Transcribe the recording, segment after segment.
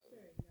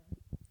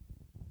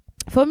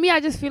For me, I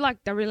just feel like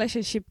the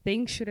relationship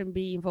thing shouldn't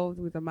be involved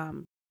with the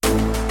mom.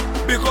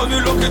 Because we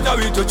look at how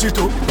we touch it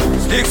up.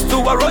 Sticks to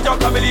a Roger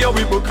family and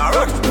we book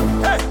correct.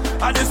 Hey,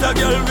 and this a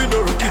girl we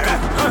know rock it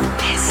up.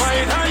 Why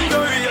hand do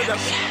you the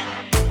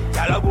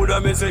girl a good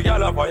and me say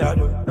girl a fire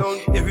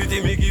down.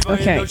 Everything me give her,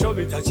 don't show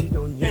me touch it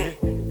down. Yeah.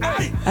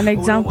 An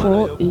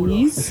example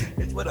is,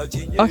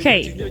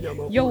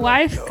 okay, your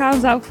wife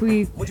comes up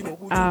with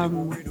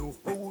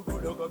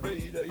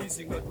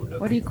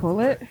what do you call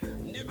it?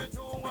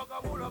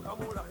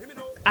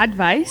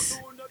 Advice,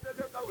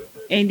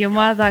 and your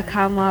mother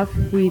come up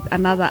with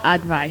another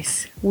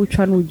advice. Which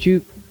one would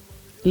you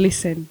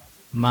listen?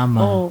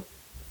 Mama. Oh,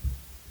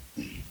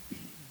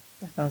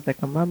 That sounds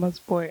like a mama's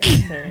boy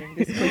answering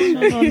this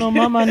question. No,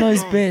 Mama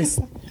knows best.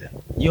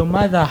 Your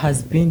mother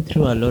has been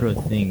through a lot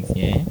of things,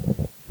 yeah?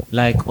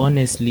 Like,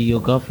 honestly,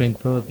 your girlfriend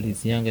probably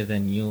is younger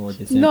than you or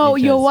the same no,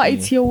 age your as wife.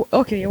 you.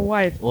 It's your your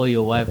wife. Or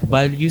your wife.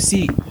 But you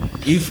see,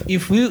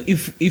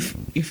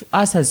 if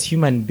us as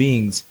human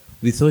beings,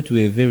 we thought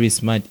we were very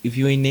smart. If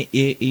you're in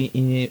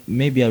a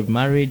maybe a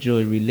marriage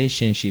or a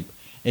relationship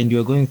and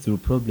you're going through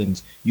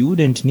problems, you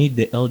wouldn't need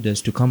the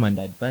elders to come and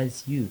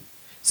advise you.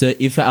 So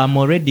if I'm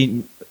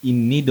already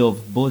in need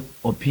of both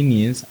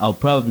opinions, I'll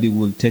probably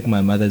will take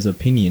my mother's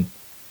opinion,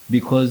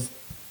 because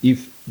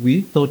if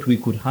we thought we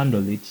could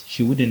handle it,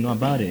 she wouldn't know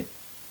about it.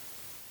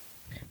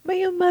 But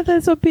your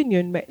mother's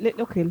opinion,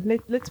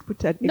 let's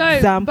put an No,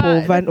 example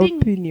but of an the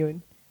thing-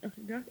 opinion.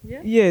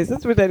 Yeah. Yes,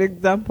 let's put an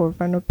example of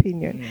an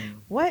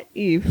opinion. What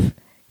if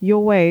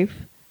your wife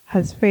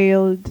has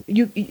failed?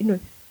 You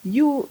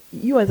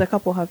as a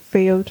couple have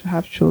failed to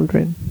have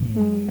children,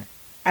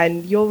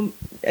 and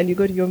you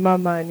go to your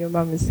mama, and your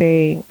mom is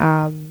saying,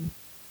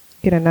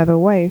 get another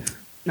wife.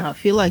 Now, I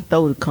feel like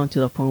that would come to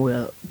the point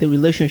where the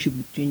relationship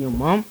between your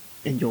mom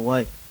and your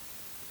wife.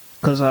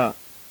 Because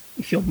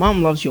if your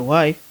mom loves your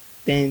wife,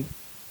 then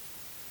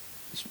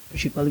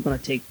she's probably going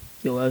to take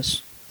your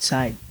wife's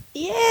side.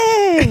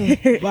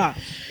 Yeah. But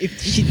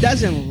if she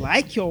doesn't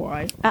like your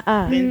wife,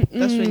 then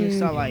that's when you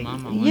start like...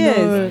 Mama wants Yes.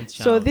 one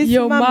So child. this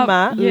Your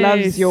mama yes.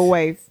 loves your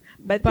wife,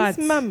 but But-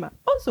 this mama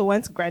also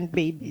wants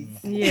grandbabies.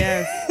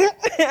 Yes.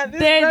 And this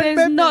There's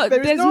grandbabies, no there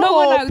is there's no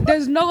no hope.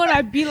 there's not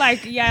gonna be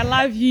like, yeah, I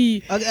love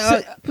you.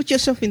 Okay, put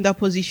yourself in that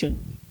position.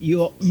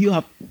 You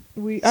have...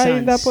 We are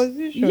in that Sons.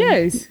 position.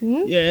 Yes.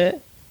 Hmm? Yeah.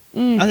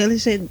 Mm. Okay,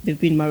 let's say they've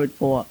been married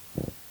for what?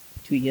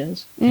 2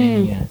 years?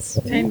 10 years.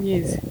 10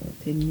 years.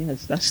 10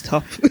 years. That's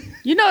tough.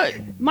 You know,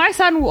 my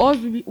son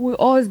will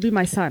always be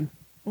my son.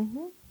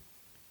 Mhm.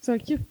 So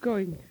keep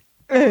going.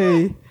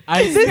 Hey.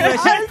 I see.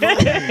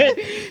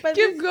 But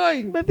Keep this,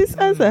 going. but this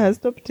answer has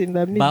stopped in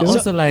the middle. But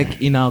also,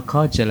 like, in our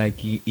culture,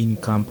 like in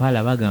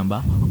Kampala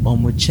bagamba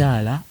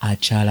omuchala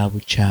achala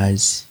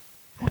buchazi.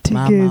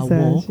 Mama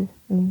wo.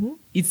 Mhm.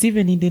 It's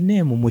even in the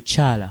name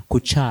omuchala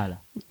kuchala.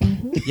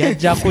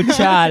 Yajja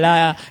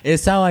kuchala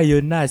esawa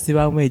yonna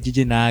sibamu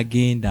ejije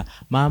n'agenda.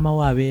 Mama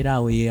wo abeera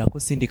awo ye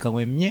yakusindika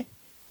mwemye.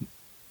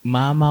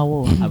 Mama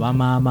wo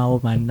abamaama wo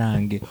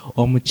bannange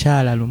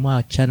omukyala lumu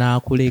aca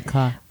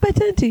n'akuleka.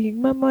 But auntie,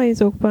 mama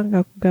ayinza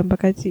okupanga kugamba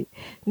kati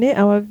ne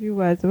our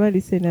viewers our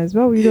listeners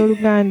bawulira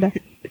Oluganda.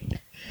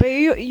 But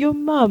your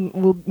mom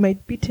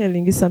might be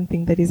telling you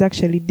something that is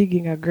actually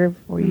digging a grave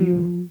for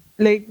you.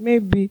 Like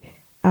maybe,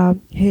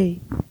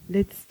 hey,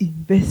 let's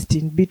invest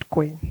in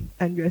Bitcoin,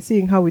 and you are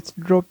seeing how it's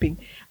dropping.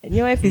 And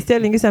your wife is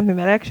telling you something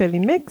that actually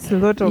makes a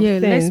lot of Yeah,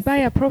 let's sense. buy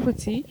a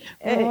property.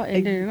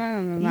 And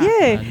then,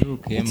 Yeah,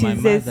 Look, it my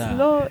is a mother.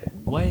 slow.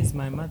 Why is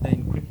my mother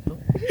in crypto?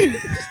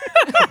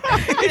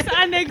 It's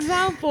an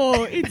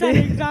example. It's an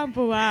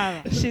example.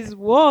 Wow. She's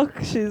woke.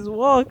 She's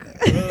woke.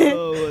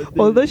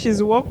 Although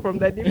she's woke from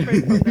the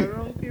different from the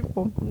wrong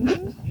people.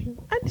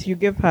 And you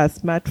gave her a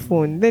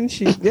smartphone. Then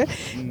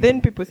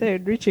then people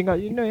started reaching out.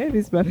 You know,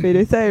 this buffet.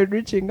 They started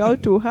reaching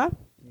out to her,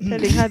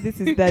 telling her this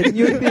is the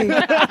new thing.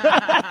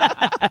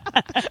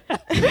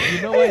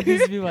 You know why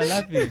these people are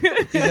laughing?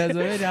 It has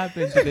already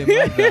happened to the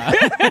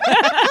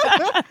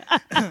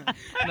mother.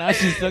 Now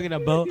she's talking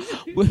about,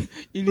 we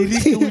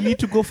need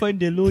to go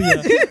find a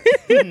lawyer.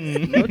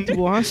 Not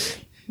once,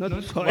 not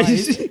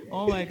twice. Twice.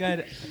 Oh my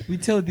God. We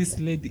tell this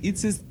lady,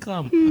 it's a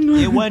scam.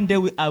 And one day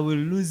I will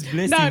lose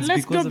blessings. Now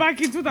let's because go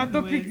back into the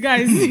topic,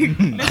 guys.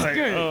 Let's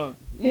go.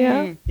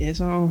 Yeah.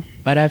 Yes,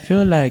 But I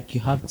feel like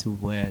you have to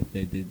wear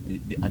the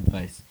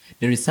advice.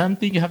 There is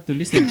something you have to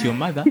listen to your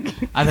mother,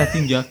 other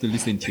thing you have to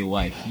listen to your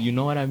wife. You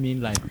know what I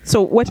mean? Like,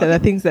 So what are the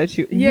things that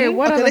you? Yeah,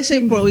 what okay, are let's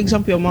say, for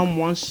example, your mom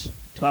wants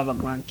to have a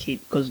grandkid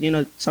because,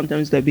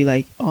 sometimes they'll be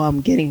like, oh,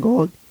 I'm getting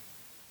old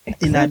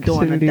and I don't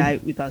want to Exactly. die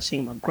without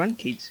seeing my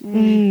grandkids.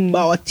 Mm.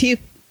 But our tip,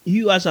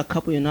 you as a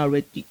couple, you're not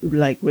ready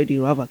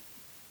to have a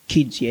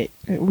kids yet.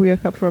 We are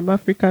from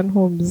African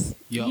homes.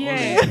 you're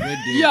Yeah. already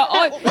ready.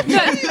 Yeah.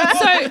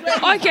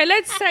 So okay,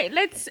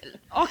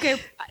 okay.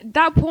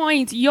 That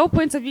point, your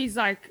point of view is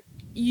like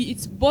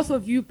it's both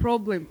of you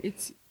problem.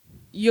 It's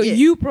your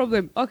you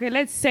problem. Okay,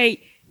 let's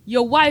say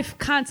your wife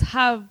can't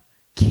have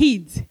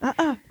kids.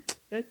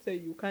 let's say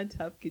you can't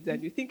have kids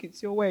and you think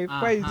it's your wife.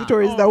 Why is it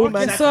always the Oh,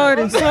 woman? okay,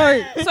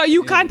 sorry. So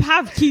you can't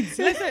have kids.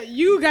 Listen,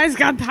 you guys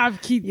can't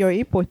have kids. You're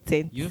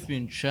impotent. You've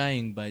been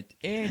trying, but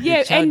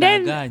Yeah, and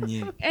then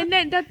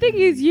the thing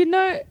is,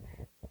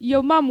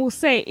 your mom will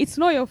say it's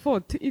not your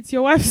fault, it's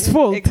your wife's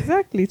fault.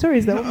 Exactly. It's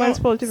always the woman's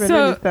fault, even So-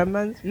 when it's the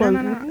man's fault.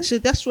 No. So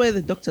that's where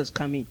the doctors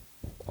come in.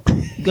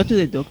 You go to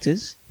the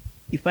doctors,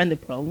 you find the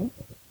problem,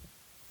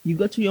 you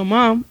go to your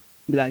mom,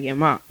 be like, "Yeah,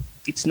 ma,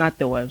 it's not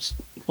the wife's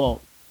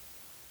fault.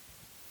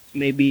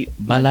 Maybe,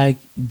 But like,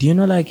 do you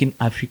know, like in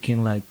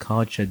African like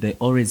culture, they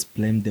always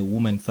blame the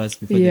woman first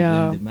before they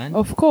blame the man.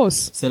 of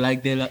course. So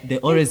like they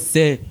always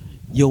say,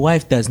 your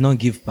wife does not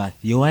give birth.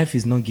 Your wife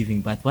is not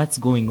giving birth. What's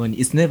going on?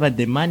 It's never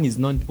the man is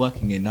not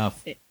working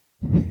enough.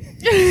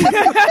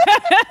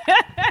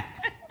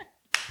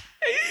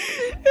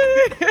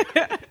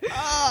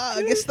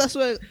 I guess that's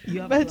where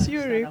you have to, But like,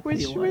 Yuri, stand up for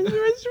which your man?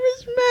 wife.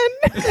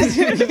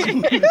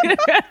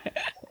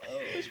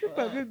 Which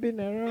people have you been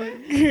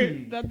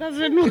around? That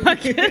doesn't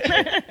work.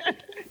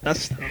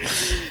 That's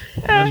tough.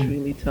 That's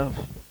really tough.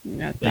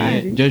 But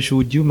yeah, Josh,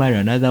 would you marry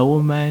another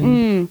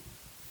woman,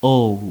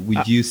 or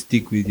would you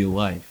stick with your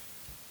wife?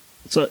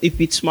 So if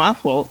it's my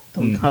fault,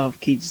 don't have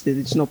kids, then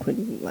it's no point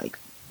in like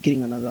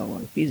getting another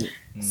wife, is it?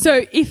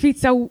 So if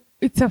it's a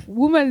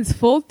woman's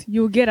fault,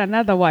 you'll get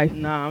another wife.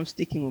 Nah, I'm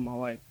sticking with my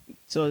wife.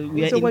 So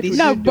we are So in what this. would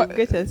No, you do? but-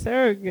 Get a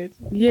surrogate.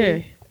 Yeah.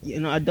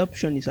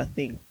 Adoption is a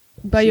thing.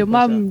 But your Simple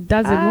mom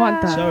doesn't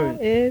want that.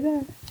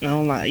 Sorry.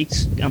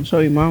 Yeah. I'm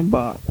sorry, mom,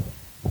 but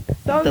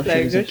Sounds Adoption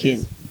like is a Josh king.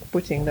 is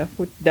putting the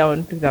foot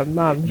down to the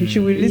mom. She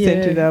will listen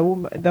Yeah. to the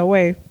woman, the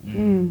wife.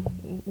 Mm.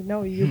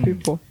 Now you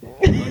people.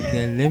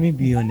 Okay, let me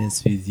be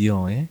honest with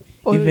you.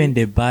 Oh. Even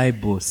the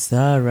Bible,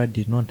 Sarah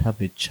did not have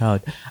a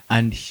child,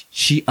 and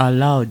she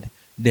allowed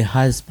the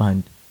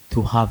husband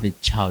to have a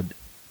child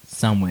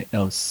somewhere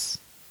else.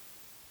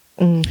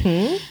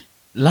 Mm-hmm.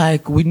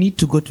 Like, we need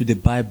to go to the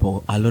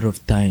Bible a lot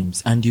of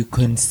times, and you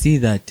can see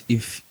that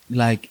if,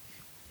 like,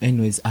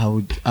 anyways, I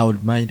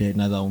would marry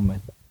another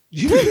woman.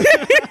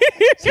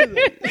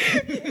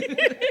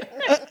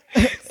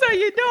 So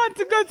you don't want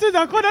to go to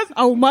the corners?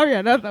 I'll marry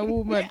another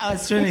woman. I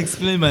was trying to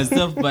explain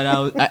myself,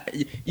 but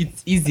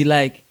it's easy.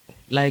 Like,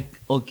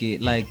 okay,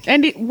 like,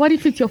 And what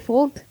if it's your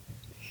fault?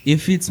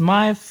 if it's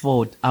my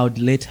fault, I would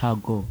let her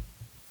go.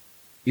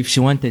 If she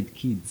wanted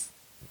kids,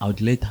 I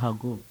would let her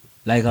go.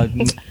 Like,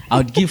 I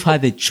would give her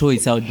the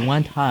choice. I would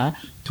want her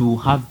to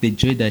have the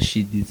joy that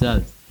she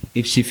deserves.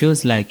 If she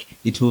feels like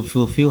it will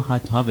fulfill her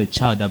to have a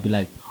child, I'll be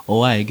like,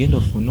 oh, I get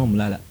off no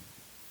mlala.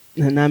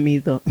 not me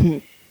though.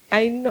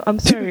 I know. I'm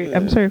sorry.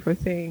 I'm sorry for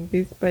saying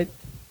this, but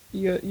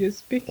you're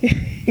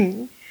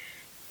speaking.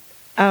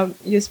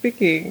 You're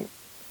speaking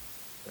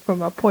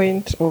from a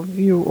point of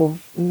view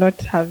of not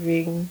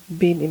having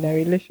been in a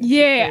relationship.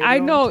 Yeah, for a I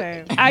long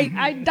know. time.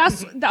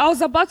 I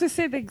was about to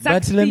say the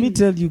exact But let me thing.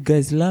 tell you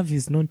guys, love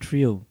is not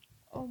real.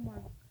 Oh my.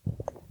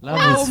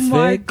 Love is Oh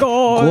my fake.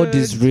 God. God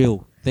is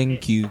real.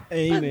 Thank you.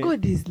 But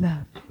God is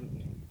love.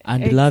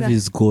 And love Exact-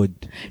 is God.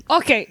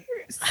 Okay,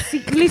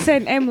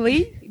 listen,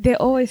 Emily. They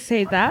always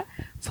say that.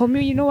 For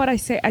me, you know what I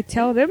say? I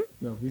tell them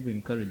No, we've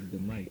encouraged the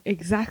mic.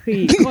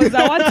 exactly because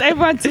I want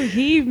everyone to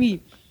hear me.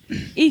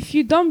 If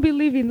you don't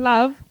believe in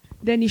love,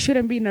 then you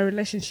shouldn't be in a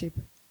relationship.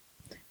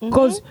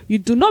 Because you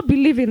do not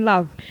believe in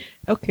love.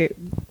 Okay,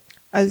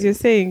 as you're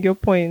saying your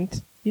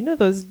point, you know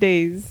those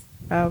days,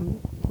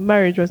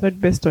 marriage was not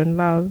based on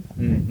love.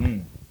 Mm-hmm.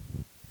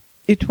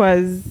 It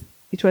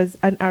was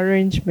an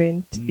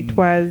arrangement. It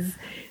was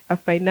a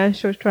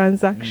financial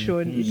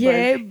transaction. It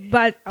Yeah, was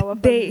but our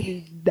they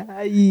family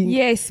dying.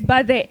 yes,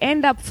 but they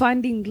end up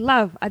finding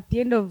love at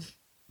the end of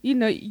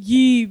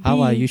you.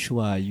 How are being- you?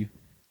 Sure are you?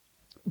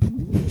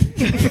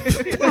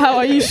 How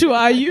are you? Sure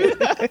are you?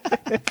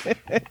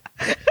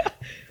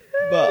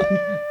 But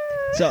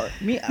so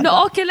me,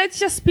 No, okay, let's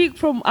just speak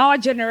from our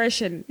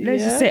generation.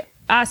 Let's just Yeah. say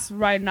us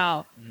right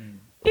now.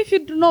 If you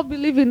do not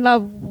believe in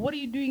love, what are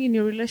you doing in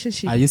your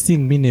relationship? Are you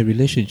seeing me in a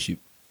relationship?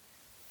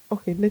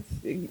 Okay, let's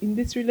in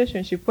this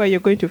relationship where you're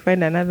going to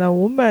find another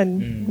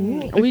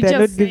woman. If We they're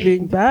not just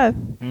giving birth,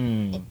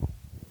 Mm.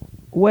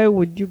 where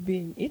would you be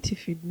in it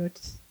if you're not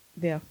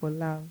there for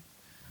love?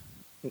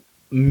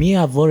 Me,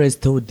 I've always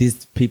told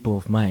these people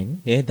of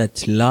mine,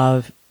 that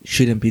love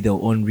shouldn't be the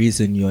only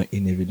reason you're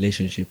in a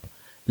relationship.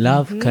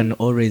 Love can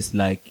always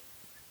like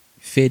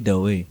fade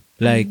away.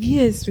 Like,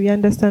 Yes, we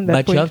understand that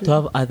but you point. have to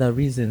have other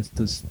reasons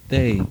to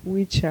stay.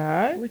 Which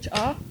are Which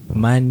are?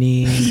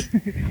 Money,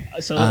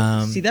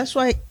 so see that's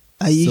why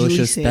I usually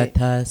social say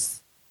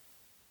status.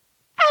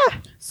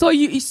 So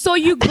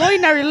you go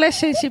in a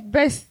relationship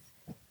based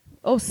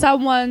of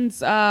someone's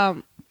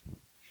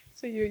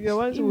so you're the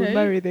ones who You will know.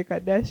 marry the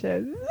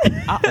Kardashians.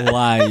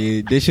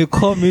 Why? They should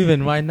call me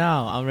even right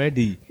now. I'm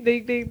ready.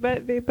 they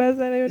pass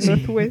around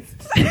Northwest.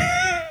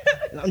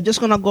 I'm just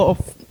gonna go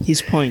off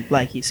his point,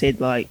 like he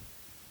said, like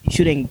you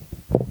shouldn't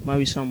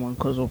marry someone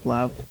because of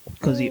love,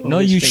 because No,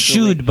 you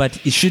should, but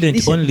it shouldn't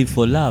Listen. only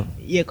for love.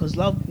 Yeah, because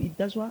love,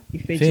 that's what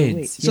it fades Fades,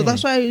 away. So yeah.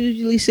 that's why I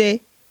usually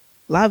say,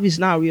 love is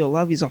not real.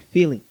 Love is a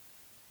feeling.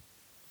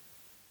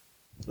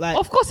 Like,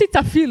 Of course, it's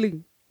a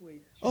feeling.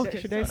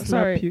 okay, Should I slap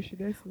sorry. you?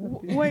 Should I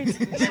slap you? Wait,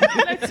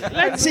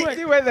 let's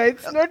See whether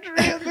it's not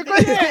real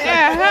because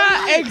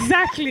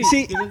exactly.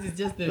 see, Because it's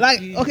just a like,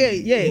 feeling. okay,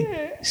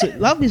 yeah. So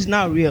love is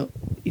not real.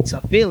 It's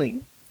a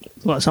feeling.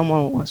 Well,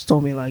 someone once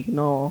told me, like,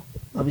 no,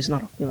 love is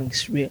not a feeling.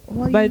 It's real.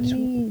 What But do you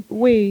mean?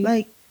 wait,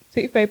 Like, so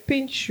if I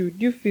pinch you,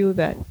 do you feel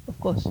that? of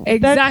course.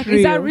 Exactly.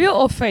 Is that real.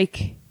 real or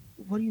fake?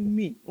 What do you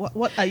mean?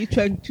 What are you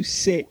trying to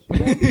say?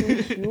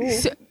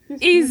 So,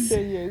 is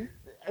yes,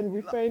 and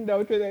we find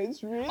out whether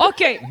it's real.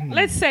 okay.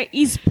 Let's say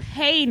is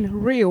pain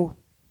real?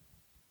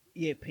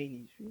 Yeah,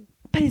 pain is real.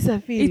 But it's a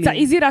feeling.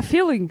 Is it a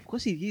feeling? Of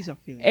course, it is a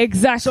feeling.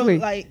 Exactly.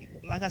 So,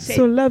 like I said,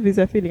 So love is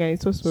a feeling, and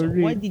it's also so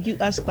real. why did you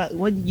ask? Like,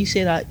 why did you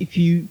say that? If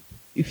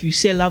you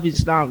say love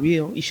is not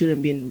real, you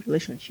shouldn't be in a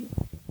relationship.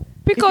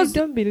 Because if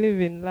you don't believe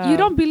in love, you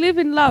don't believe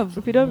in love.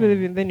 If you don't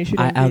believe in, then you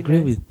shouldn't. I be agree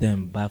there. with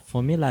them, but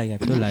for me, like, I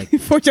feel like,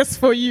 For just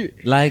for you.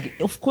 like,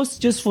 of course,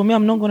 just for me,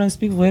 I'm not gonna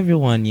speak for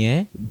everyone,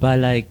 yeah. But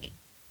like,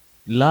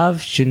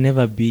 love should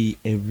never be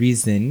a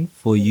reason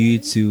for you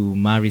to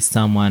marry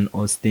someone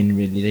or stay in a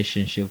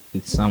relationship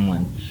with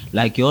someone.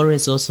 Like, you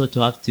always also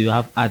have to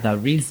have other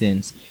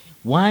reasons.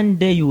 One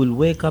day you will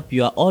wake up,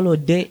 you are all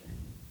day.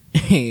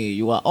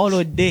 You are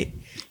all day.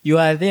 You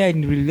are there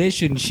in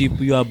relationship.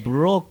 You are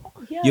broke.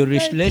 Your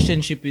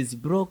relationship is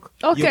broke.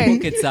 Okay. Your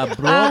pockets are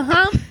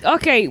broke.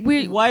 Okay.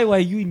 Why were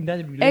you in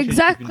that relationship in the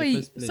Exactly.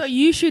 first place? So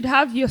you should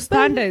have your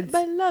standards.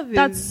 But love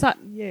That's is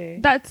su-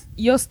 That's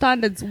your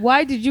standards.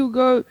 Why did you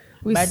go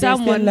with But they say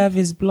someone? love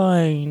is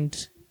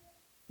blind.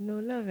 no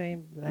love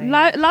ain't blind.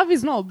 Love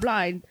is not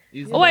blind.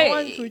 Is Oh, The wait.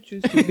 ones who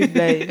choose to be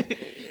blind.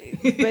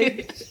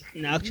 But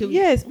No, actually,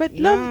 yes, but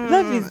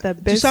love is the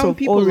to best some of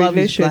people, all love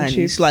is blind.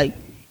 relationships.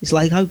 It's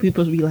like how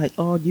people be like,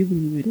 "Oh, do you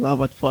believe in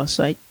love at first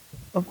sight?"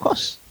 Of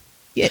course.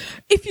 Yeah.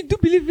 If you do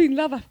believe in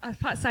love at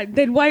first sight,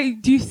 then why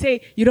do you say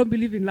you don't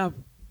believe in love?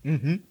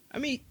 I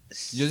mean,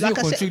 Just like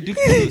you I said, contradict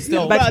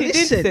yourself. But But he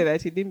listen. didn't say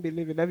that he didn't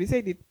believe in love. He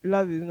said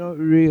love is not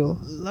real.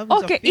 love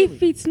is Okay, a feeling.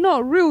 if it's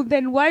not real,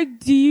 then why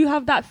do you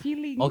have that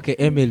feeling? Okay,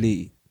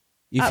 Emily,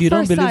 if At you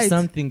don't first believe sight.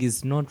 something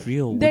is not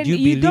real, Then would you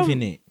you believe don't-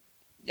 in it?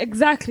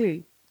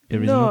 Exactly.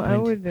 There is No, no I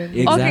point. wouldn't.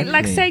 Exactly. Okay,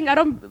 like saying I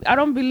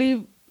don't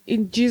believe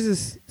in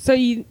Jesus. So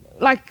you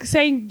like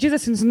saying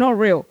Jesus is not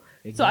real.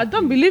 So I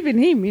don't believe in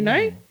him, you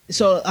know?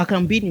 So I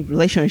can be in a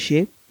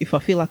relationship if I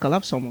feel like I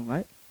love someone,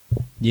 right?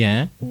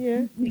 Yeah.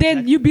 Yeah.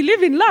 Then you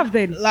believe in love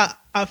then. Like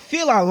I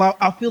feel like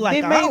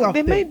They I love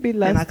they them, might be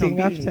then I lasting can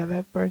be in after it.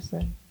 that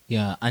person.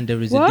 Yeah, and there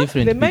is What? a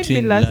difference They might be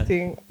between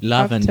lasting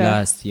love and after-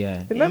 lust.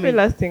 Yeah. They might be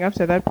lasting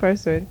after that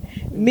person,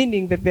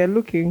 meaning that they're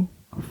looking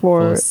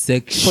for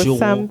sexual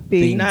something.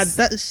 things. Now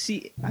that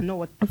see, I know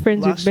what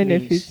friends with lust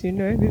benefits. means. You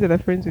know, these are the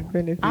friends with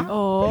benefits.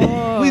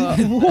 Oh. With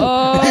who?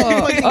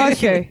 Oh,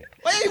 okay.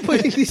 Why are you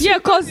putting this? Yeah,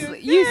 because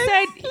you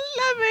said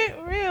love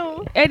ain't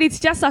real. and it's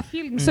just a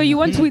feeling. So you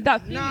went with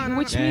that feeling, no,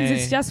 which no. means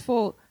it's just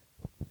for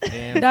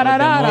Yeah, for Da, da,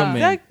 the da, da. moment.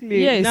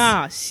 Exactly. Yes.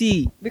 Nah,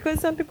 see, Because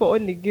some people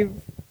only give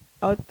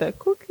out the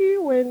cookie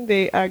when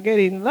they are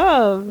getting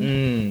love.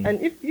 Mm.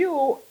 And if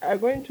you are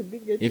going to be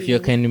getting If you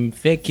can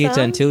fake it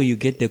Some- until you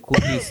get the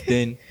cookies,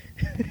 then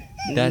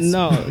that's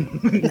no,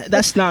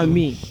 that's not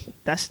me.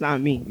 That's not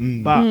me.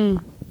 But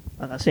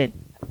like I said,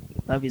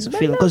 love is a But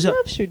feeling. love, Because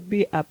love should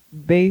be a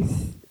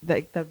base,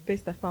 like the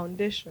base, the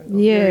foundation of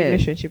Yeah. the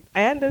relationship.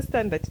 I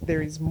understand that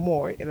there is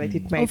more, like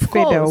it might of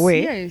fade course,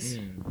 away, yes.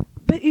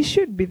 but it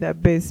should be the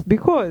best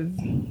because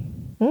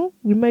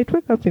you might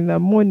wake up in the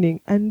morning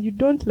and you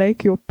don't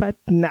like your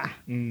partner,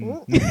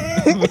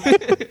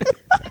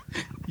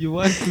 you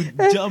want to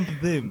jump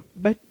them.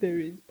 but there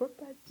is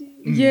property,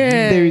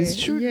 Yeah. there is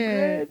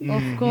children, Yeah,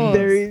 of course.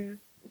 there is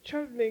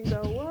traveling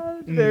the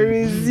world, there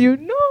is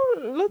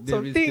lots There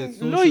of is the things,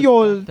 social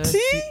loyalty.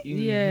 status.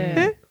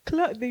 Yeah.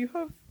 Eh? You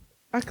have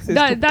access to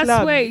That's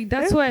clubs. why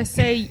that's eh? why I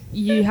say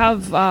you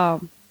have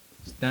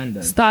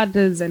Standard.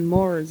 standards and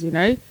morals, you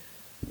know,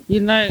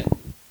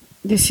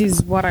 this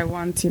is what I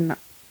want in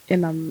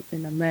a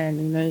man,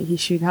 you know, he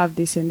should have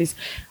this and this.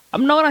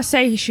 I'm not gonna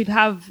say he should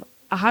have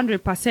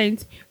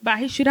 100%, but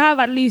he should have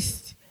at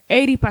least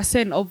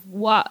 80% of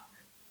what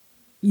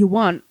you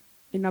want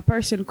in a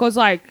person. Because,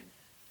 like,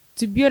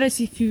 to be honest,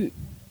 if you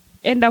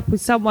end up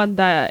with someone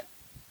that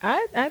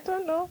I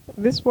don't know.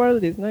 This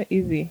world is not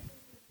easy.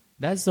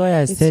 That's why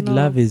I It's said not-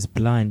 love is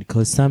blind,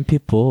 because some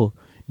people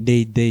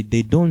they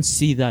don't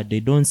see that. They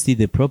don't see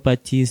the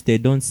properties, they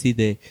don't see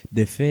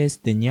the face,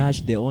 the nyash,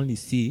 they only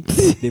see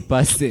the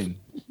person.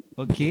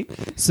 Okay?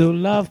 So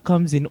love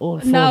comes in all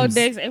forms.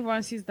 nowadays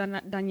everyone sees the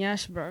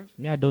Danyash, bro.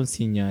 Me, I don't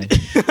see nyash.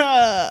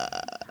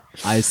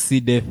 I see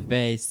the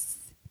face.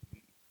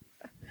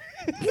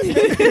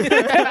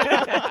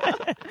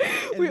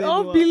 We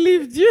all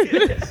believed you.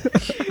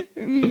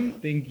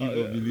 Thank you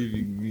for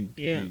believing me.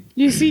 yeah,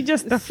 You see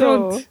just the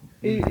So, front.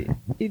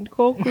 in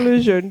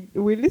conclusion,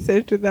 we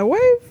listen to the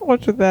wife or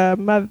to the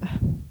mother?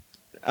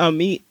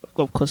 me,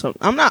 of course,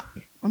 I'm not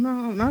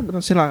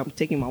gonna say like I'm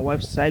taking my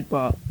wife's side,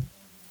 but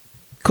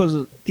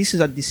because this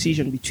is a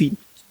decision between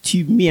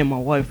me and my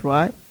wife,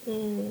 right?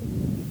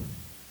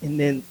 And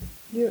then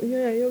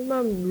Your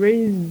mom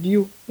raised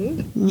you.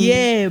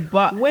 Yeah,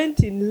 but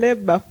Went in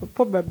labor for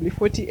probably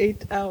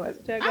 48 hours.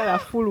 I got a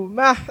full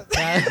math.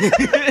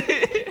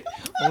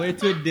 Wait,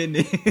 then.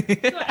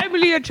 So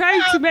Emily, you're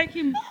trying to make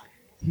him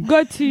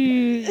go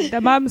to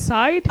the mom's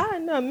side.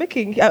 No, I'm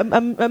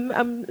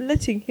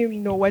letting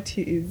him know what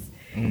he is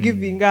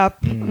giving up.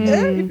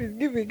 If he's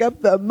giving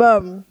up the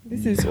mom,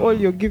 this is all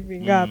you're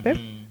giving up. like,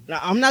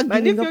 I'm not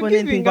And giving up on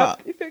anything.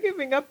 But if you're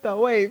giving up the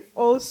wife,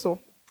 also,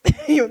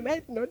 you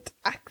might not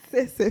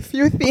access a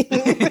few things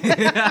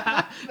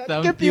that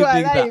Some keep few you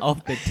things are alive.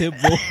 off the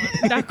table.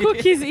 The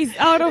cookies is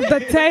out of the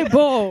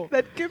table.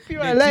 That keep you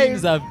The alive.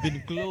 things have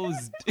been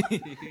closed.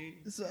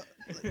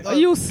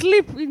 You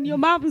sleep in your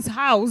mom's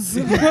house,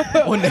 on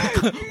the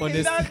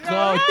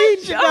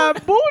couch.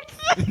 The boots.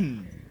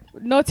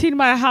 not in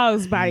my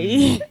house,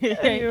 buddy.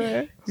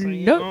 Anyway. so,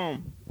 No.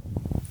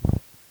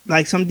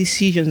 like some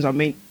decisions are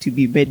meant to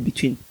be made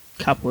between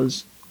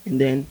couples, and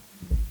then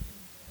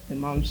the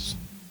moms.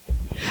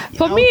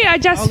 For me, I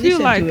just I'll feel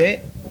listen like to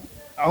it.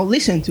 I'll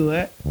listen to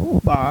it,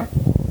 but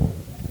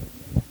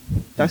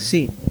that's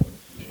it.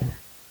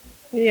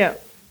 Yeah.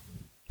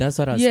 That's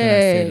what I was Yeah,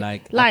 gonna say.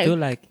 Like, I like- feel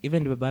like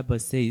even the Bible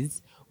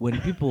says when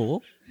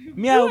people,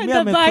 me, You I'm and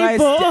a the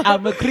Bible. Christ,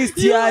 I'm a You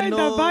Christian. and the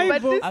No,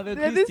 Bible. I'm a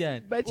This-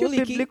 Christian. but you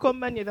Uliki- biblical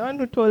man, you're the one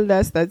who told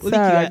us that Uliki,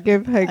 Sarah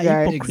gave her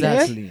guy.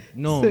 Exactly.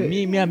 No, So-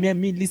 me.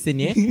 Listen,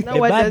 yeah. Now The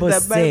what does Bible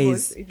the Bible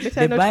says. say? It better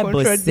The not Bible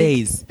contradict.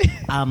 says,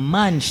 a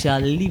man shall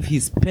leave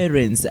his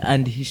parents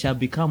and he shall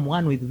become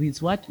one with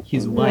his what?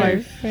 His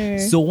wife. Yeah.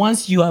 So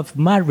once you have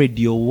married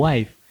your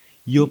wife,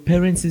 your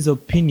parents'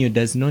 opinion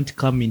does not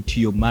come into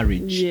your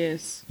marriage.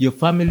 yes. Your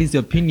family's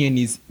opinion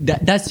is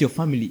that's your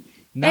family.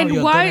 Now And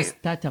you're why- gonna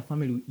start a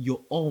family, with your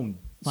own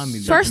family.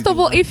 First with of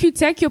your all, wife. if you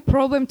take your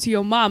problem to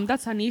your mom,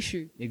 that's an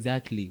issue.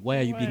 Exactly. Why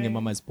are you being a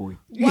mama's boy?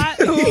 Why?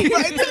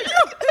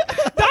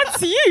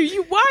 That's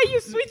you. Why are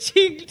you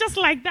switching just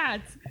like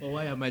that? Or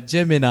why am I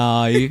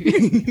Gemini?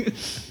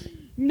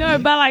 No,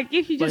 but like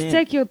if you But just yeah.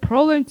 take your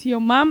problem to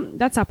your mom,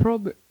 that's a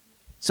problem.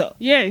 So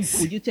Yes.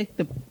 would you take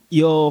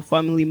your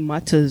family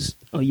matters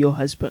or your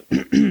husband,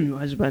 your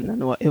husband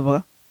and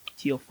whatever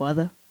to your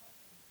father?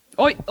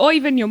 Or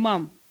even your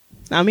mom.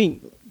 I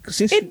mean,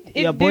 since It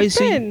your boys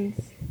say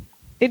depends.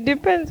 It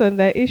depends on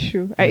the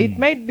issue. It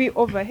might be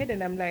overhead,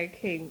 and I'm like,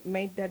 hey,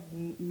 my dad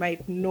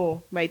might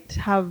know, might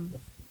have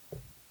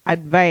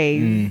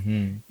advice,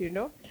 Mhm. you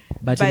know.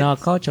 But, But- in our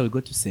culture, we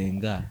go to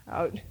Senga.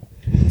 Out-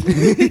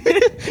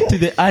 To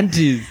the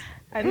aunties.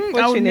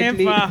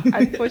 Unfortunately, never. I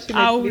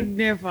unfortunately, would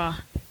never.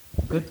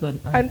 Go to an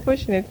aunt.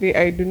 unfortunately,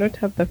 I do not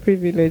have the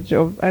privilege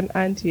of an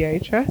auntie I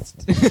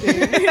trust.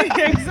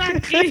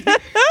 Exactly.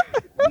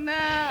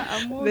 Nah,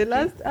 I'm okay. The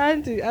last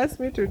auntie asked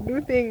me to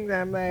do things.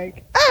 I'm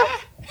like,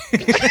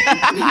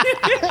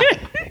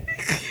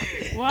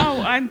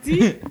 Wow,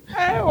 auntie.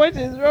 what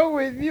is wrong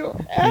with you?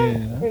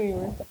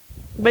 Anyway,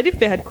 but if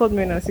they had called me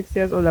when I was 6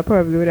 years old, I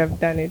probably would have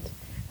done it.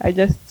 I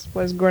just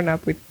was grown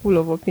up with full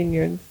of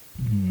opinions.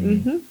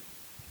 Mm-hmm.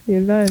 You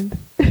learned.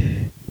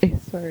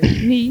 Sorry.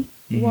 Me?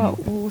 What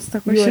was the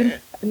question?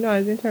 No,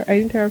 I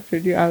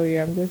interrupted you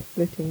earlier. I'm just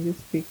letting you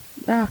speak.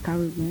 I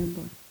can't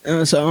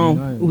remember. so.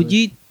 No, it Would was-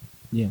 you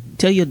Yeah.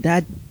 tell your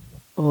dad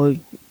or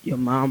your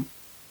mom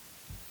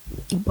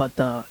about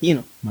the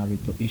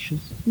Marital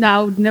issues. No,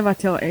 I would never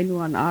tell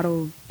anyone out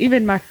of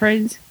even my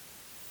friends.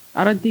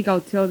 I don't think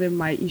I'll tell them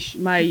my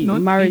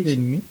marriage.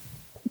 Even me.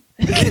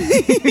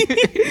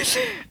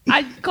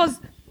 Because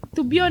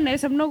to be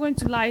honest, I'm not going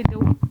to lie.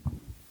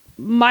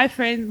 My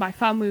friends, my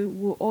family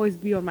will always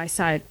be on my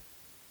side.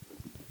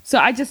 So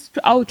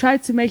I will try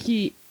to make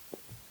it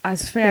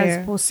as fair Fair.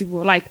 as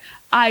possible. Like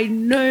I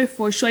know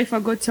for sure if I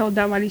go tell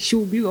Damali, she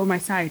will be on my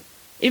side.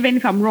 Even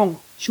if I'm wrong,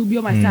 she'll be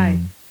on my side.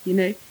 You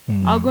know,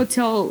 I'll go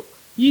tell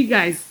you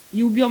guys,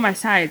 you'll be on my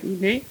side. You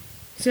know,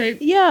 so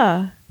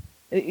Yeah.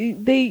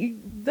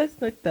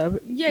 That's not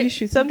the Yeah,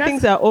 issue. Some that's-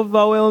 things are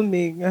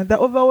overwhelming. The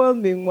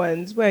overwhelming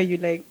ones where you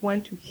like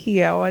want to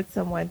hear what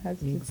someone has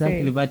to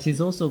Exactly. say. But he's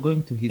also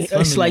going to his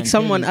family. it's like and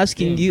someone telling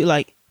asking them. you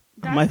like,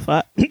 "Am I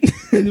fat?"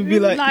 and you'll be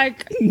like,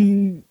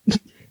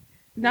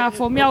 now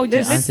for me, I would The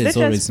just answer is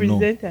Let always us no.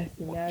 present a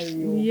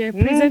scenario. yeah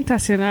present a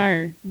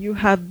scenario. You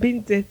have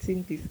been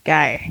dating this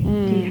guy.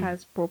 He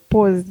has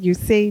proposed. You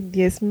said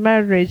yes,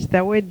 marriage.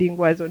 The wedding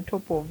was on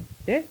top of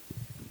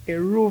a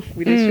roof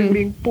with a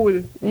swimming pool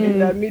in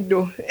the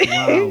middle.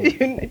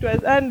 It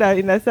was under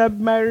in a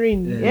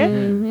submarine.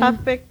 Yeah,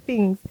 perfect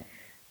things.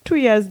 2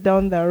 years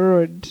down the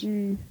road,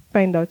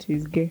 find out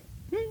he's gay,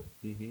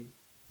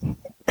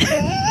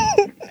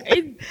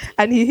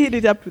 and he hid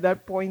it up to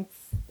that point.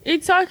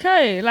 It's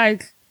okay.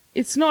 Like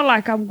it's not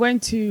like I'm going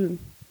to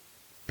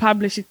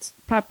publish it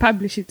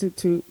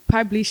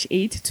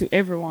to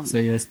everyone. So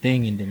you're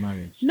staying in the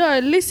marriage. No,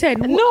 listen.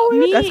 No, we're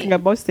me, not asking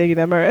about staying in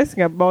America. We're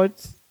asking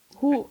about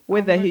who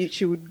whether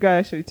she would go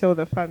actually tell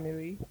the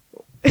family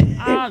who to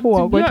are be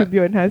going to hon- be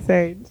on her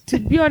side. to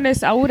be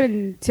honest, I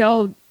wouldn't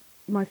tell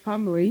my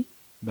family.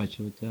 But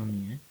you will tell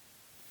me, eh?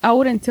 I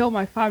wouldn't tell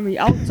my family.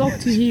 I'll talk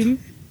to him,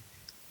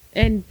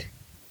 and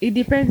it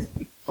depends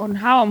on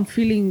how I'm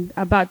feeling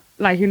about,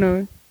 like,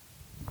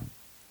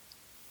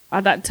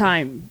 at that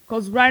time.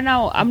 Because right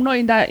now I'm not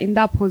in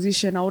that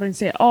position. I wouldn't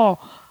say, oh,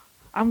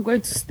 I'm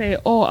going to stay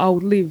or I'll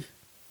leave.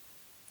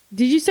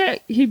 Did you say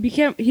he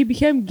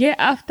became gay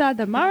after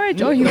the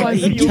marriage, or he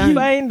was? You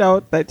find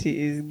out that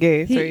he is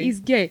gay. He is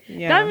gay.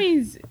 Yeah. That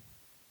means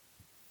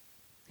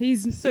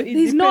he's situation.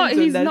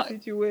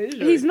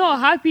 he's not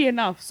happy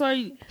enough. So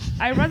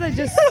I rather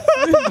just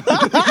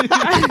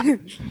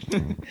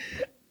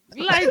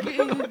like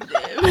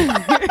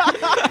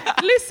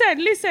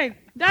listen.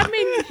 That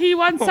means he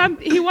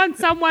wants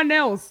someone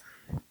else.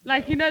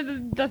 Like,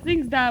 the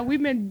things that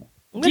women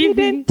When he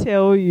didn't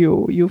tell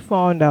you, you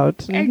found out.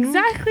 Mhm.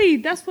 Exactly.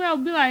 That's where I'll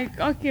be like,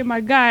 okay,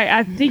 my guy,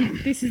 I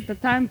think this is the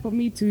time for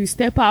me to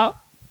step out.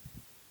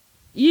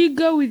 You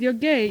go with your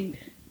gay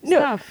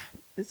stuff.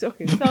 It's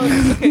okay.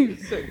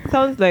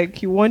 Sounds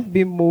like you won't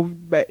be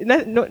moved by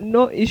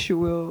no issue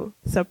will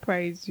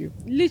surprise you.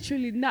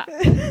 Literally not.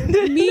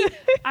 Me,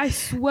 I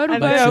swear to But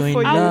God,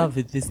 you're in love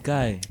with this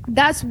guy.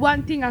 that's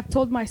one thing I've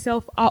told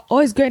myself. I'll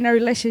always go in a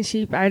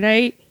relationship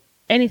and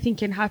anything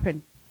can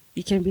happen.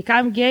 You can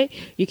become gay,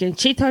 you can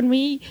cheat on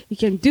me, you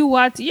can do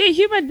what? You're a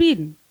human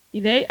being.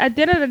 At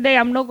the end of the day,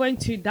 I'm not going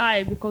to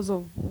die because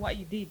of what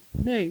you did.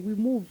 No, we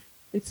move.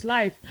 It's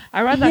life.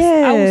 I rather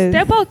I will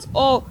step out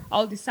or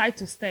I'll decide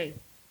to stay.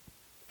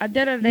 At the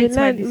end of the day, it's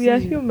my decision. We are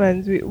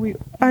humans. We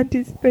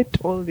anticipate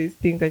all these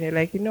things, and you're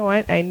like, you know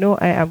what? I know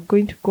I am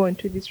going to go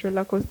into this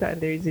roller coaster,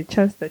 and there is a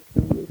chance that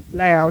we will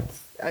fly out,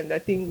 and the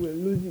thing will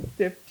lose its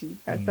safety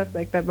and stuff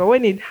like that. But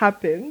when it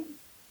happens,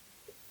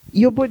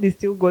 your body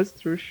still goes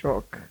through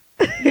shock.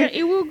 Yeah,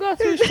 it will go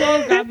through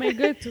shock. I may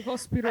go to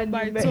hospital,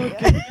 but it's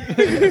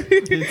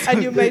okay.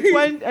 and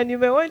you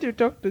may want to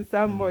talk to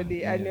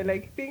somebody, and you're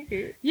like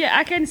thinking. Yeah,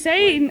 I can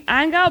say it in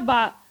anger,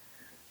 but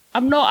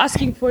I'm not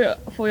asking for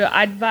your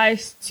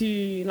advice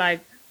to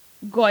like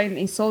go and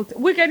insult.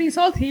 We can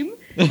insult him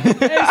and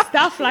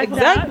stuff like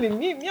exactly. that.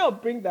 Me, I'll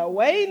bring the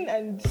wine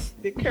and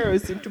the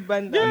kerosene to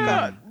burn the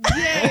gun.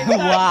 Yeah,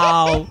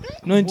 Wow.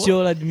 Not you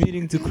all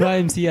admitting to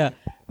crimes here.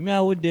 Me,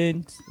 I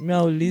wouldn't. Me,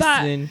 I will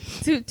listen.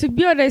 But to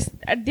be honest,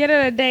 at the end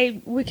of the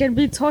day, we can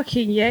be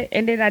talking, yeah,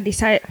 and then I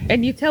decide,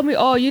 and you tell me,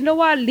 oh, you know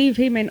what, leave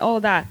him and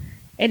all that,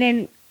 and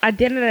then at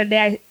the end of the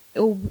day,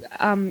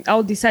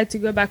 I'll decide to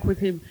go back with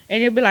him,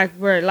 and you'll be like,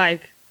 we're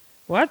like,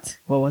 what?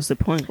 What was the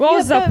point? What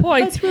was the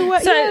point?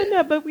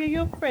 But we're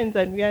your friends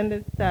and we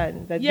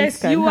understand that yes,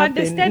 this can you happen.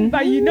 understand,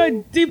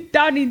 but deep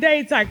down in there,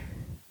 it's like,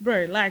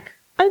 bro, like,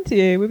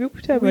 Auntie, we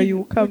whatever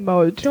you come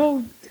out.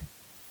 Don't.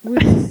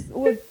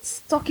 We're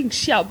talking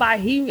shit about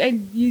him,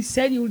 and you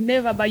said you would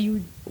never, but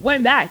you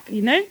went back,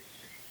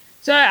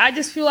 So I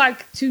just feel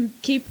like to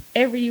keep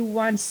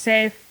everyone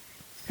safe,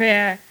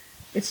 fair,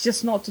 it's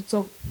just not to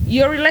talk.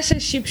 Your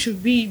relationship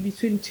should be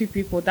between two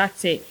people.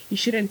 That's it. You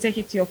shouldn't take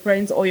it to your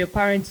friends or your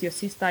parents, your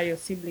sister, your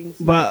siblings.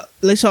 But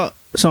let's Sure.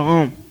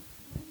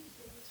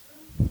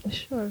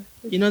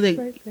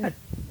 At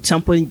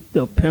some point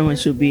the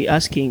parents will be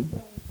asking.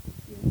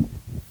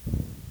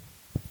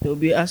 They'll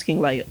be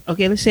asking like,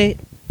 okay, let's say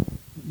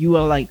you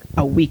are like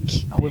a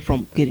week away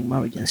from getting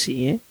married and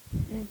see, yeah?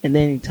 And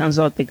then it turns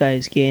out the guy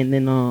is gay, and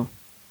then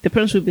the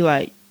parents will be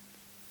like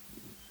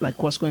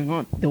what's going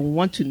on? They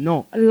want to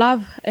know.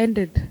 Love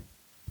ended.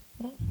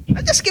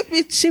 I just keep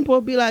it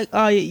simple. Be like,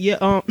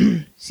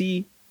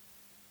 see,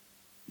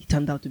 he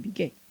turned out to be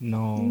gay.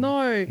 No.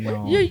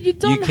 You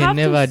don't You can have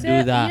never to say,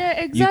 do that. Yeah,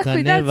 exactly. You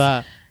can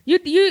never.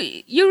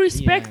 You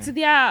respect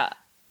their.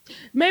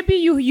 Maybe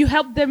you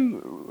help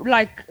them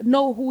like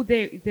know who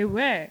they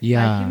were.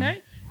 Yeah.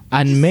 Like,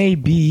 And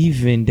maybe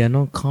even they're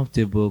not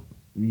comfortable,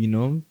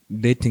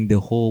 letting the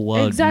whole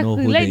world know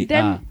who let they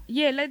them, are.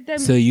 Yeah, let them.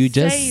 So you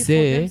just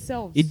say for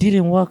themselves. it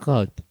didn't work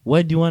out.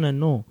 Why do you want to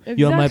know?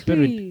 You are my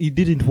parent. Exactly. It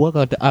didn't work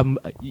out.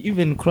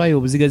 Even cry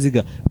over ziga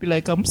ziga. Be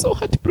like, I'm so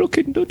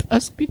heartbroken. Don't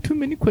ask me too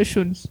many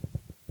questions.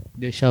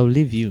 They shall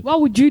leave you.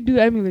 What would you do,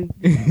 Emily?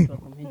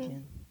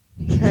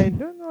 I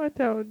don't know what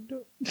I would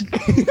do.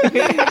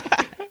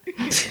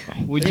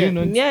 Would you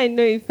not? Yeah, I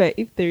know if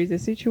there is a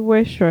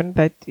situation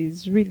that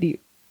is really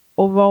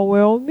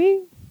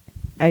overwhelming,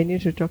 I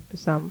need to talk to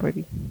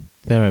somebody.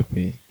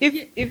 Therapy.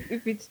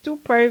 If it's too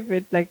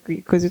private, like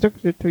because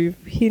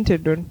you've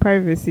hinted on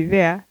privacy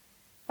there,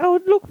 I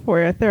would look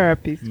for a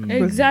therapist.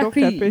 because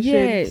Exactly, doctor,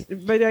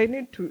 patient, But I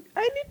need to.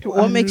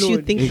 What makes you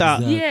unload. think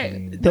Exactly.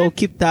 that they'll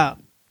keep that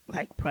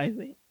like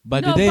private?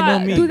 But No, do they know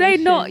but me? do they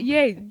know?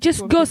 Yeah,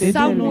 just go They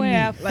don't know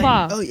somewhere Like,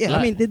 far. oh yeah, Like-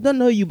 I mean they don't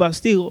know you, but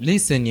still,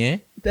 Listen, yeah.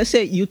 let's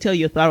say you tell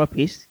your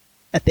therapist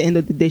at the end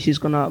of the day she's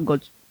gonna go,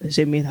 let's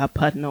say, meet her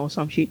partner or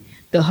some shit.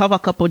 They'll have a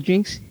couple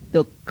drinks.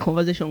 The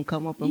conversation will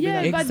come up and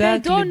Yeah, be like, but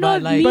Exactly, they don't know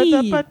but like- But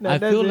the me. partner I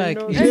feel doesn't like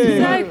know.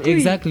 Exactly.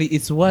 exactly.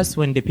 It's worse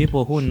when the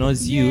people who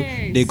knows you,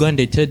 Yes. they go and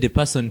they tell the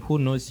person who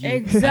knows you,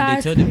 and they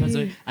tell the Exactly.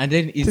 person, and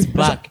then it's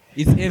back.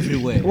 It's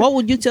everywhere. what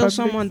would you tell Public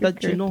someone that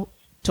secret. you know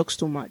talks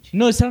too much?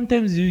 No,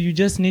 sometimes you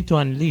just need to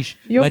unleash.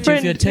 Your but friend,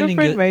 if you're telling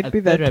your friend might a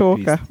be the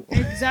therapist, talker.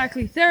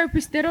 Exactly.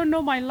 Therapists, they don't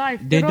know my life.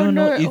 they don't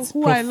know it's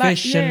who I like.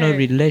 professional Yeah.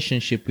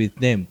 relationship with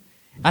them.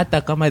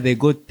 Hata kama they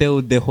go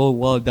tell the whole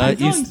world I that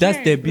don't that's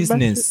care. their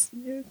business.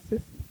 Yes,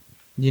 yes.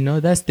 You know,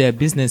 that's their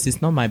business.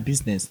 It's not my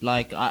business.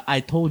 Like I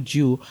told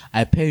you,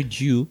 I paid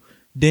you.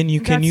 Then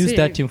you can That's use it.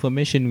 that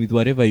information with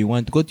whatever you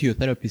want. Go to your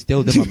therapist,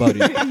 tell them about it.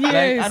 Like,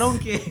 Yes. I don't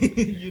care.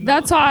 You know?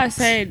 That's why I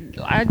said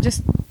I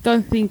just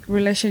don't think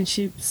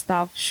relationship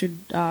stuff should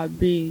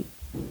be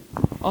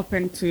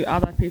open to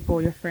other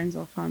people, your friends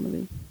or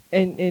family.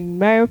 And in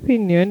my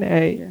opinion,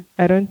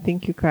 I don't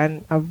think you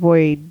can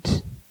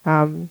avoid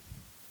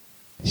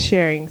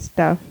sharing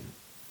stuff.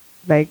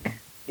 Like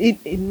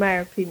in my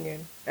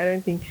opinion, I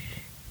don't think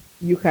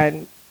you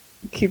can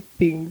keep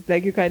things,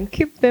 like you can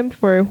keep them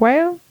for a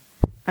while,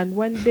 and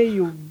one day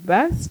you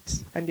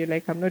burst and you're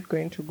like, I'm not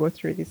going to go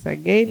through this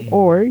again.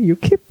 Or you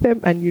keep them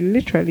and you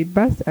literally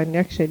burst and you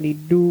actually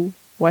do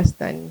worse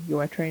than you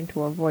are trying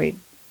to avoid.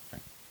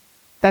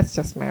 That's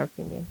just my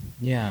opinion.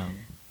 Yeah.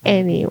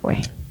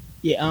 Anyway.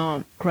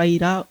 Yeah, cry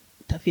it out,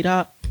 tough it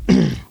out,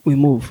 we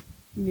move.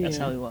 Yeah. That's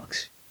how it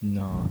works.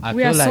 No. I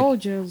We feel are like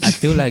soldiers. I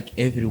feel like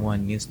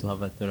everyone needs to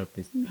have a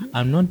therapist.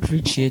 I'm not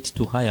rich yet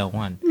to hire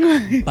one,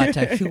 but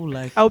I feel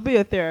like I'll be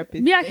your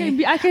therapist. Me, I can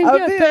be I'll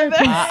a be a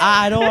therapist.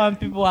 I don't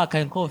want people I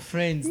can call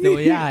friends. They were,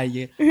 yeah.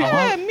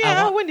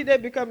 When did I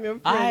become your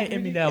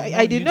friend?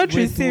 I did not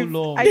receive.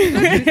 Long. I did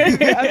not receive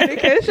the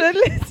application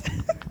list.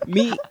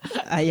 Me,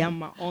 I am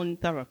my own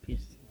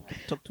therapist.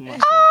 Talk to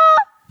myself.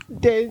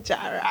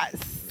 Dangerous.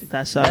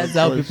 That's That's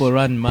how people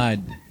run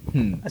mad.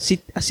 I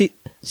sit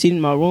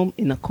in my room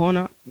in a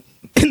corner,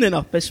 and then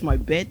I face my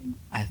bed.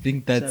 I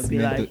think that's So be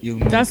mental like-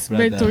 illness. That's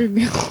brother. mental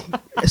illness.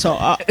 So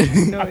I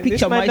This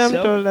picture madam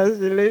myself. told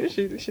us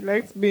she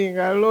likes being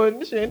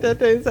alone. She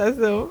entertains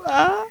herself.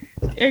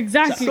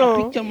 Exactly.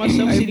 I picture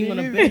myself sitting on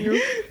a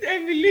bed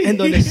Emily.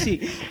 and on the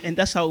seat, and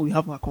that's how we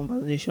have our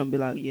conversation. Be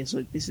like, yeah,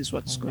 so this is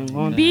what's going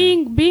on.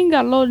 Being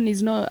alone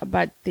is not a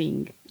bad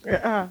thing.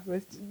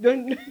 But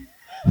don't.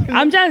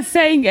 I'm just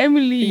saying,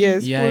 Emily.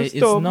 Yes. Yeah, full it's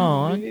stop.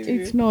 not.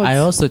 It's not. I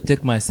also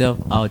take myself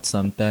out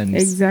sometimes.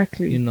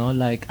 Exactly. You know,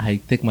 like I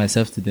take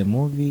myself to the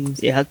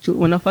movies. Yeah, actually,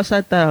 when I first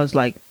started that, I was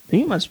like,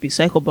 you must be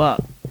psycho,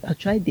 but I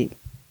tried it.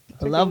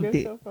 I loved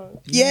it.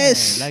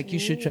 Yes. Yeah, like you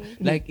should try.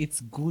 Like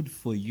it's good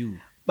for you.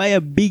 Buy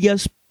a bigger.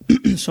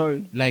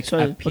 Sorry, Like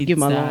sorry. a Forgive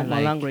my, pizza, my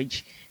like-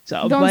 language. So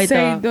I'll buy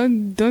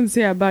Don't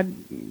say a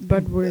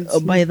bad words.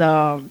 I'll buy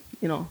the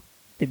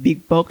the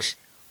big box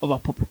of a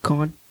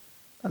popcorn,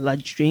 a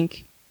large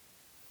drink.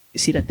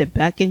 Sit at the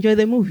back, enjoy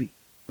the movie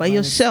by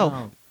yourself.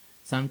 Wow.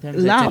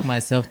 Sometimes I Laugh. take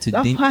myself to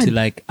Laugh to hard.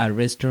 like a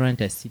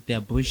restaurant. I sit there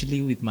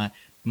bushily with my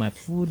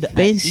food. I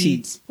Fancy.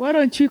 eat. Why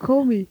don't you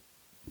call me?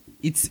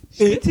 It's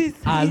It is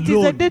a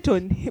alone. date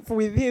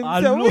with him.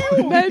 Alone.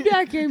 So Maybe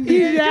I can be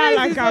there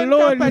like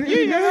alone.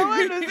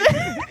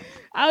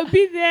 I'll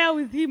be there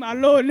with him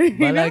alone. you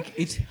But know? like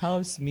it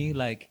helps me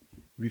like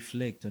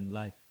reflect on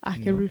life. I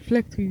you can know.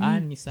 reflect with you.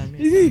 Leave me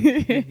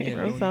That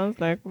alone. sounds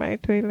like my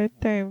toilet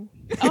time.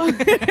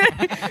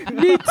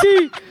 Me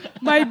too.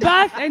 My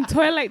bath and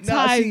toilet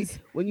Now, see, times.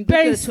 when you go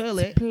to the Best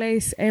toilet,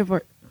 place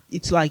ever.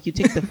 it's like you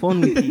take the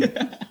phone with you.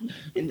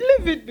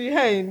 Leave it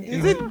behind.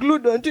 Is it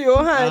glued onto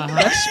your hand?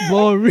 That's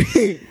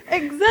boring.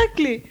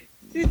 Exactly.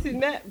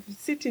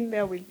 Sitting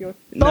there with your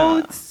Nah.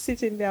 thoughts,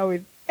 sitting there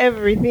with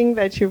everything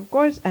that you've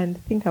got, and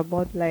think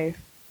about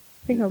life.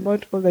 Think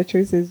about all the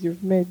choices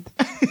you've made.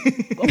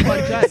 Go for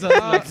a drive.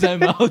 Like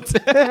time out.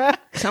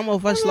 Some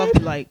of us love to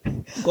like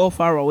go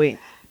far away,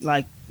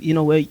 like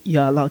where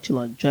you're allowed to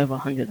like drive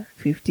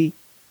 150.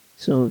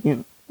 So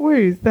Where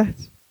is that?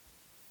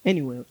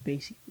 anywhere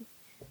basically.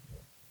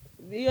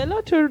 You're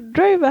allowed to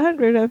drive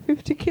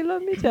 150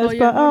 kilometers No, per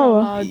you're not hour.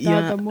 allowed.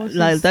 Yeah, The most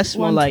like is that's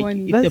more like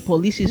 120. if the That's-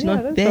 police is yeah,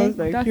 not that there, sounds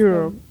like That's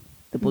Europe.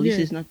 the police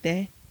yeah. is not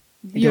there.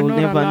 You're They'll not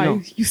never allowed.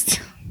 know. You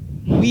still.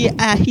 We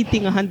are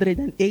hitting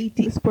 180.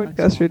 This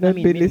podcast should not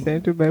be maybe-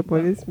 listened to by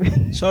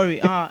policemen. Sorry.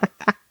 I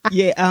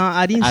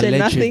didn't say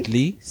nothing.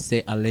 Allegedly,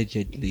 say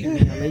allegedly.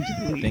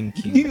 Allegedly.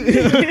 Thank you.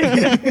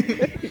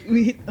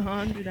 We hit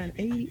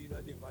 180.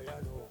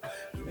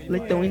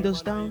 Let the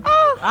windows down.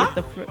 Let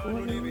the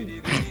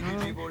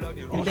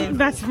and then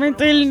That's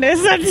mental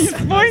illness at this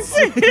point.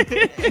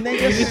 and then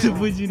You need just to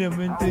put you in a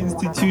mental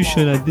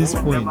institution at this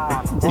point.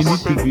 You need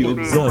to be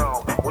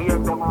observed.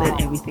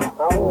 let everything.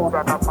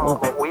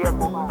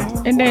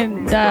 And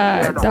then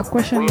the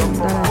question that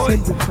I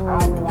said before,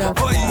 that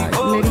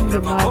letting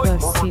the mother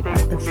sit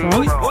at the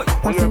front,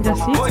 passenger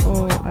seat,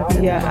 or at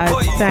the Yeah, at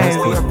First times.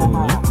 of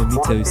all, let me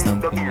tell you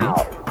something. Yeah?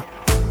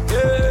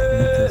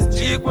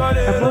 About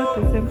the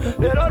same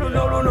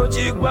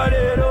topic.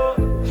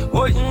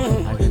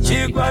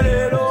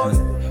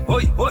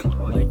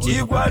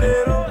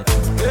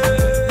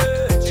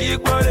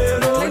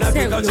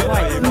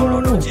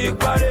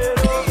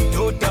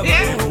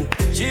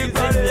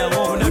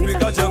 Let's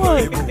say with your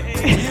wife.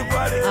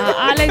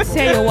 Let's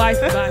say your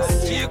wife,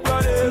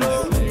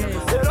 guys.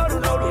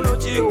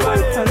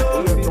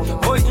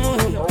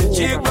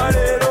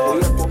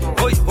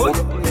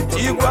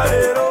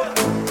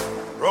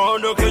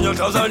 Rondo Kenya,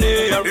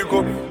 Tanzania, Iko,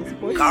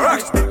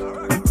 correct.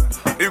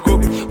 Iko,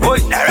 oi,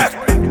 direct.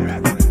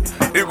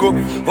 Iko,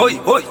 oi,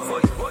 oi,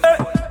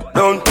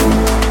 down.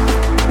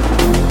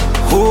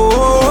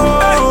 Oh,